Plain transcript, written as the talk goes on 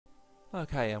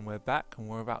Okay, and we're back, and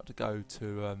we're about to go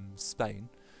to Spain,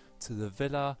 to the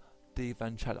Villa de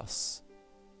Vangelos.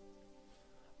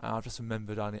 And I've just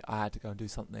remembered I had to go and do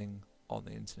something on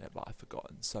the internet, but I've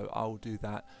forgotten. So I'll do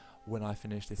that when I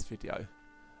finish this video,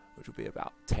 which will be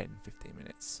about 10-15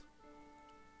 minutes.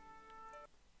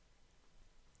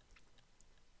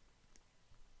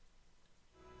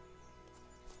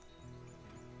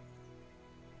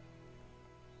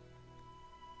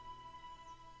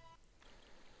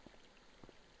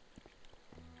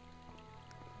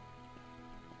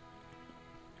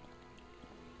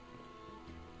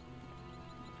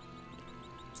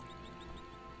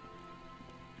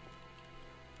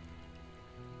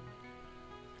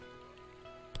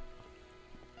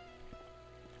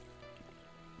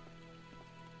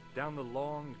 Down the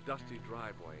long, dusty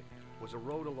driveway was a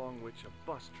road along which a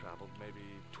bus traveled maybe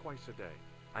twice a day.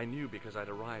 I knew because I'd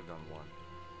arrived on one.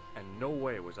 And no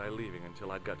way was I leaving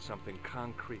until I'd got something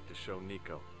concrete to show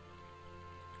Nico.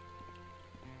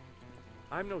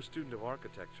 I'm no student of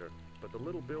architecture, but the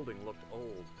little building looked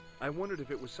old. I wondered if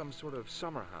it was some sort of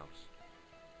summer house.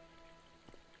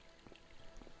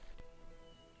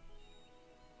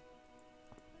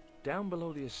 Down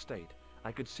below the estate,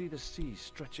 I could see the sea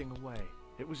stretching away.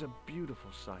 It was a beautiful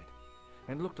sight,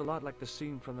 and looked a lot like the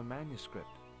scene from the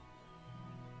manuscript.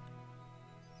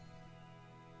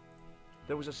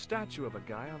 There was a statue of a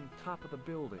guy on top of the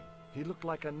building. He looked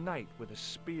like a knight with a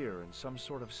spear and some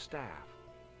sort of staff.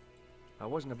 I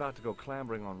wasn't about to go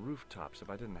clambering on rooftops if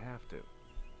I didn't have to.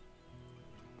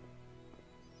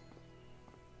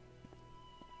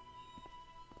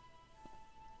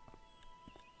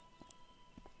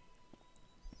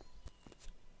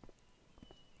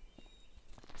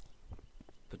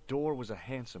 The door was a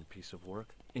handsome piece of work,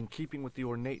 in keeping with the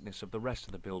ornateness of the rest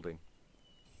of the building.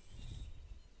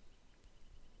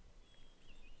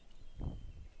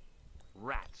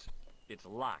 Rats! It's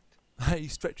locked. He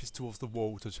stretches towards the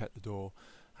wall to check the door.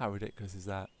 How ridiculous is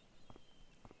that?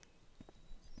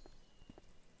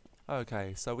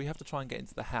 Okay, so we have to try and get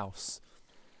into the house.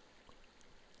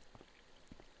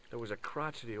 There was a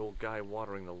crotchety old guy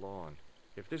watering the lawn.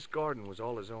 If this garden was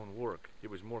all his own work, he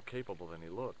was more capable than he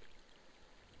looked.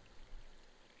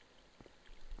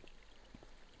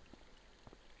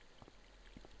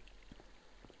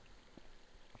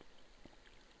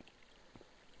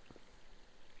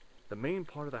 The main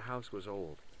part of the house was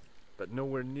old, but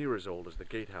nowhere near as old as the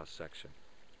gatehouse section.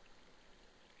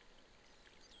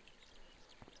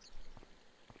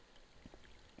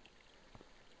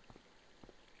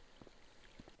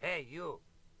 Hey, you.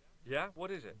 Yeah?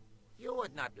 What is it? You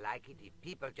would not like it if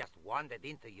people just wandered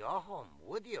into your home,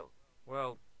 would you?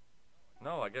 Well,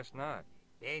 no, I guess not.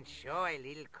 Then show a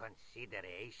little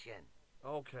consideration.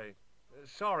 Okay.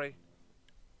 Sorry.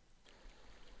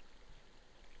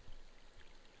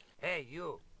 Hey,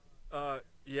 you.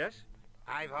 Yes?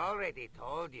 I've already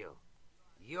told you.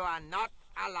 You are not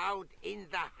allowed in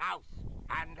the house.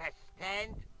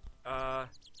 Understand?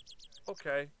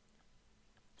 Okay.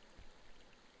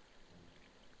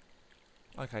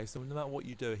 Okay, so no matter what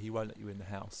you do, he won't let you in the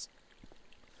house.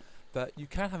 But you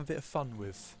can have a bit of fun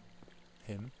with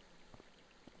him.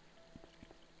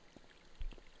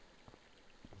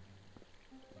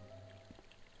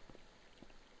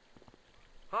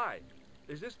 Hi.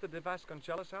 Is this the de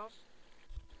Vasconcelos house?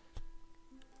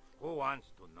 Who wants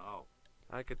to know?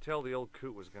 I could tell the old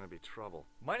coot was going to be trouble.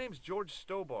 My name's George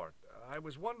Stobart. I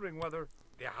was wondering whether...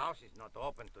 The house is not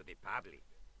open to the public.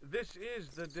 This is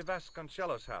the de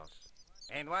Vasconcelos house.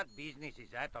 And what business is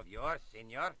that of yours,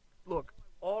 senor? Look,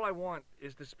 all I want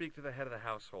is to speak to the head of the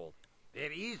household.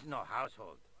 There is no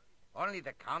household. Only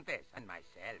the Countess and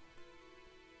myself.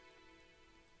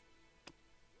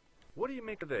 What do you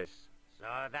make of this? So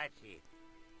that's it.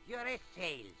 You're a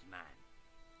salesman.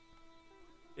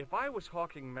 If I was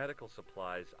hawking medical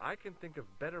supplies, I can think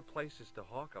of better places to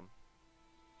hawk them.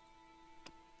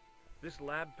 This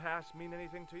lab pass mean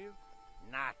anything to you?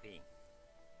 Nothing.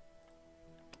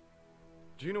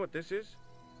 Do you know what this is?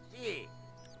 See,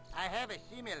 I have a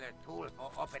similar tool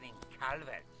for opening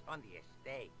culverts on the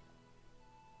estate.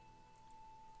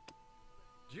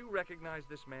 Do you recognize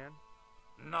this man?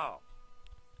 No,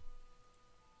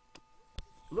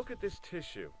 Look at this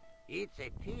tissue. it's a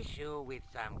tissue with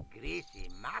some greasy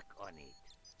muck on it.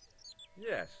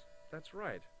 Yes, that's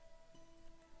right.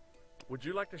 Would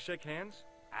you like to shake hands?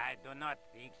 I do not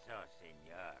think so,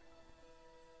 senor.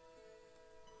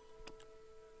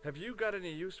 Have you got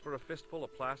any use for a fistful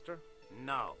of plaster?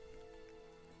 No.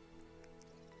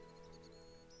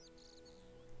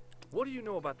 What do you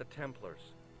know about the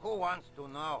Templars? Who wants to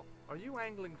know? Are you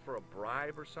angling for a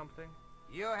bribe or something?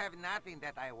 You have nothing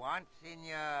that I want,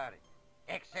 senor.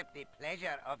 except the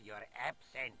pleasure of your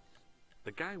absence.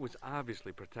 The guy was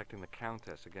obviously protecting the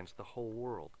Countess against the whole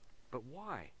world. But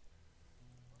why?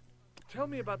 Tell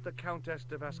me about the Countess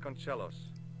de Vasconcelos.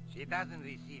 She doesn't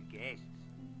receive guests.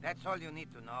 That's all you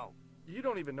need to know. You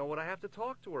don't even know what I have to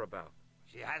talk to her about.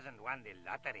 She hasn't won the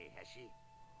lottery, has she?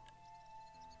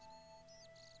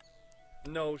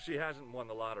 No, she hasn't won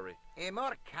the lottery. A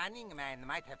more cunning man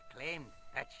might have claimed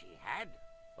that she had.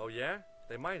 Oh yeah?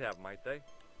 They might have, might they?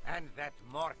 And that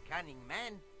more cunning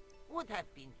man would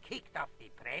have been kicked off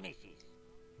the premises.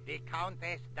 The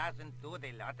Countess doesn't do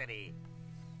the lottery.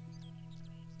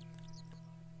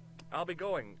 I'll be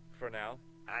going for now.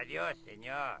 Adios,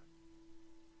 senor.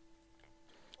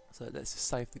 So let's just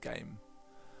save the game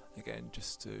again,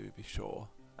 just to be sure.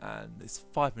 And it's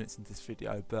 5 minutes into this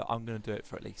video, but I'm going to do it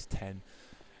for at least 10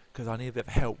 because I need a bit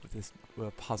of help with this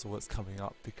puzzle that's coming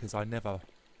up, because I never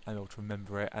am able to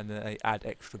remember it, and then they add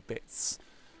extra bits,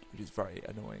 which is very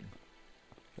annoying.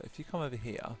 But if you come over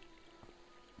here,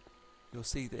 you'll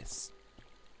see this.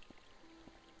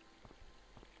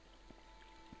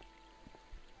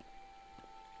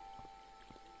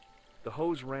 The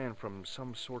hose ran from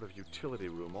some sort of utility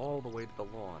room all the way to the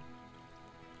lawn.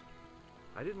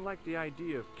 I didn't like the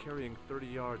idea of carrying 30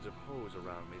 yards of hose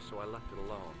around me, so I left it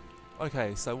alone.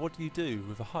 Okay, so what do you do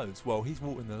with a hose? Well, he's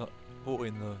watering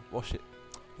the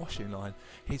washing line.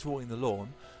 He's watering the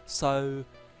lawn, so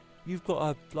you've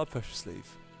got a blood pressure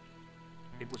sleeve.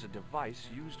 It was a device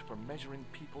used for measuring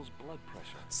people's blood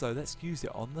pressure. So let's use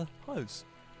it on the hose.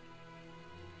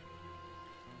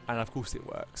 And of course it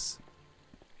works.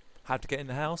 Have to get in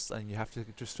the house and you have to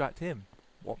distract him.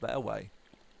 What better way?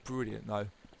 Brilliant though.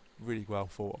 Really well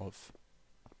thought of.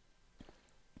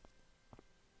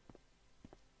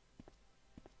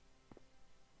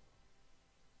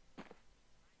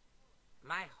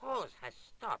 My hose has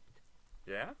stopped.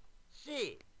 Yeah?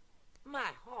 See, my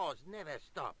hose never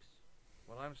stops.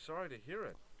 Well, I'm sorry to hear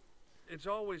it. It's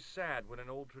always sad when an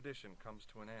old tradition comes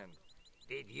to an end.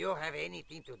 Did you have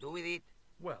anything to do with it?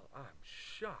 Well, I'm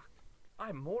shocked.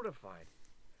 I'm mortified.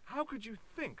 How could you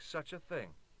think such a thing?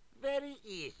 Very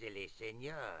easily,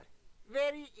 senor.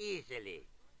 Very easily.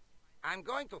 I'm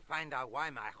going to find out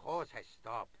why my hose has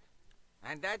stopped.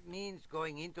 And that means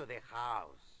going into the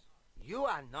house. You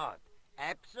are not,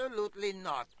 absolutely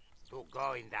not, to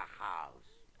go in the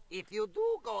house. If you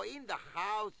do go in the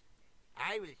house,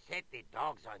 I will set the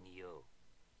dogs on you.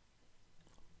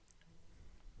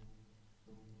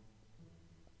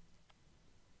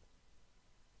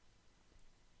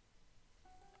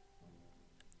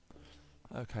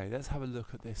 Okay, let's have a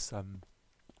look at this.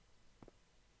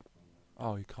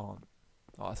 Oh, you can't.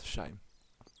 Oh, that's a shame.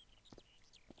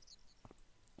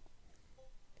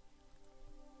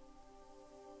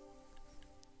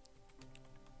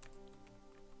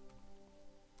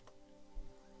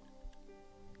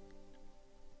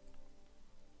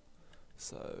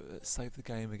 So let's save the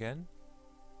game again,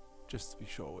 just to be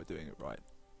sure we're doing it right.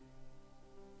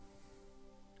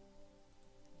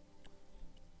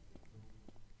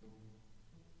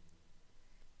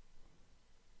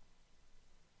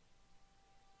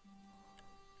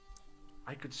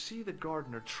 I could see the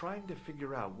gardener trying to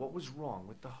figure out what was wrong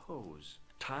with the hose.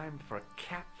 Time for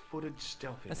cat-footed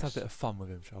stealthiness. Let's have a bit of fun with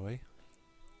him, shall we?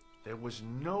 There was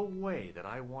no way that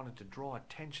I wanted to draw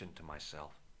attention to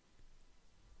myself.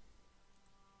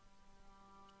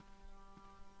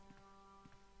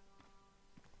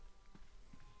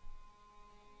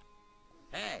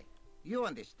 Hey, you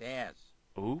on the stairs.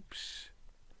 Oops.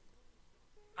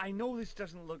 I know this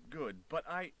doesn't look good, but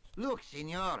Look,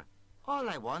 senor, all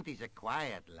I want is a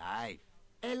quiet life.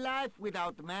 A life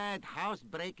without mad,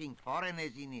 house-breaking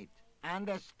foreigners in it.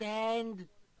 Understand?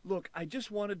 Look, I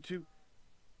just wanted to,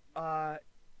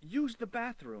 use the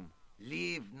bathroom.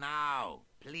 Leave now,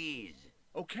 please.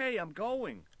 Okay, I'm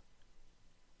going.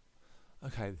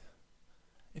 Okay,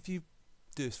 if you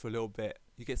do this for a little bit,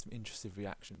 you get some interesting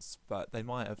reactions, but they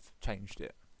might have changed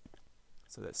it.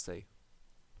 So let's see.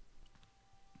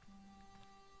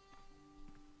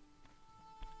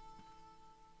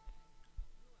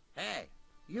 Hey,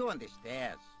 you on the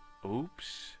stairs.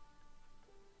 Oops.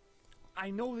 I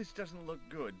know this doesn't look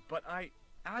good, but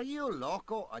Are you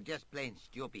loco or just plain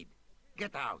stupid?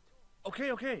 Get out.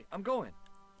 Okay, I'm going.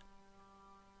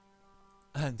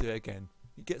 And do it again.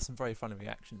 You get some very funny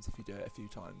reactions if you do it a few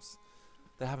times.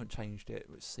 They haven't changed it,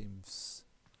 which seems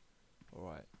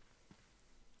alright.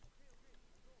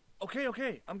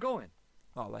 Okay, I'm going.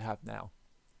 Oh, they have now.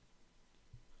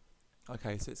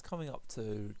 Okay, so it's coming up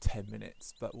to 10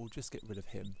 minutes, but we'll just get rid of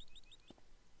him.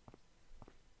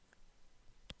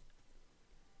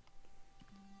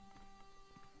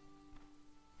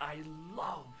 I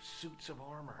love suits of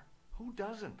armor. Who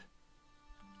doesn't?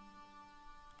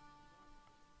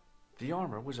 The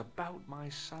armor was about my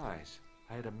size.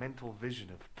 I had a mental vision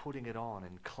of putting it on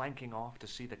and clanking off to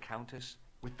see the Countess,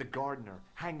 with the gardener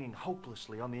hanging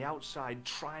hopelessly on the outside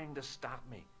trying to stop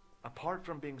me. Apart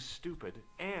from being stupid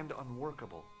and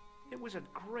unworkable, it was a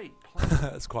great plan.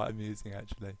 That's quite amusing,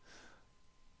 actually.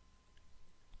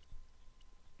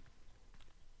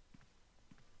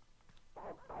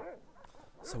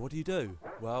 So what do?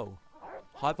 Well,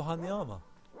 hide behind the armour.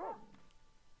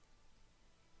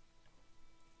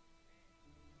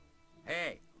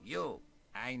 Hey, you.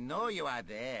 I know you are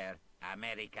there,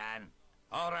 American.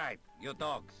 All right, you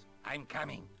dogs. I'm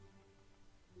coming.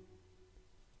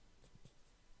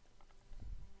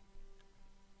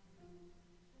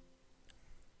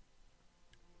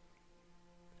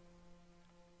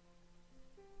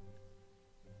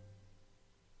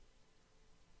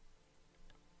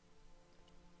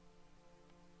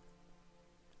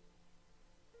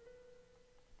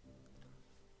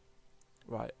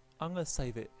 Right, I'm going to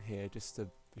save it here just to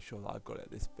be sure that I've got it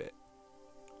this bit.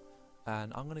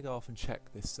 And I'm going to go off and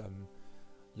check this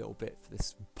little bit for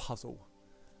this puzzle.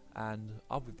 And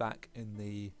I'll be back in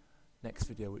the next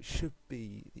video, which should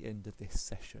be the end of this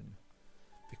session,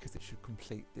 because it should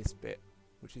complete this bit,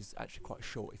 which is actually quite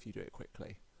short if you do it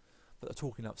quickly. But the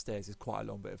talking upstairs is quite a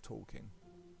long bit of talking.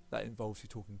 That involves you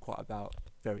talking quite about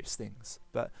various things.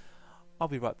 But I'll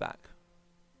be right back.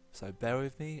 So bear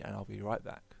with me and I'll be right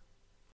back.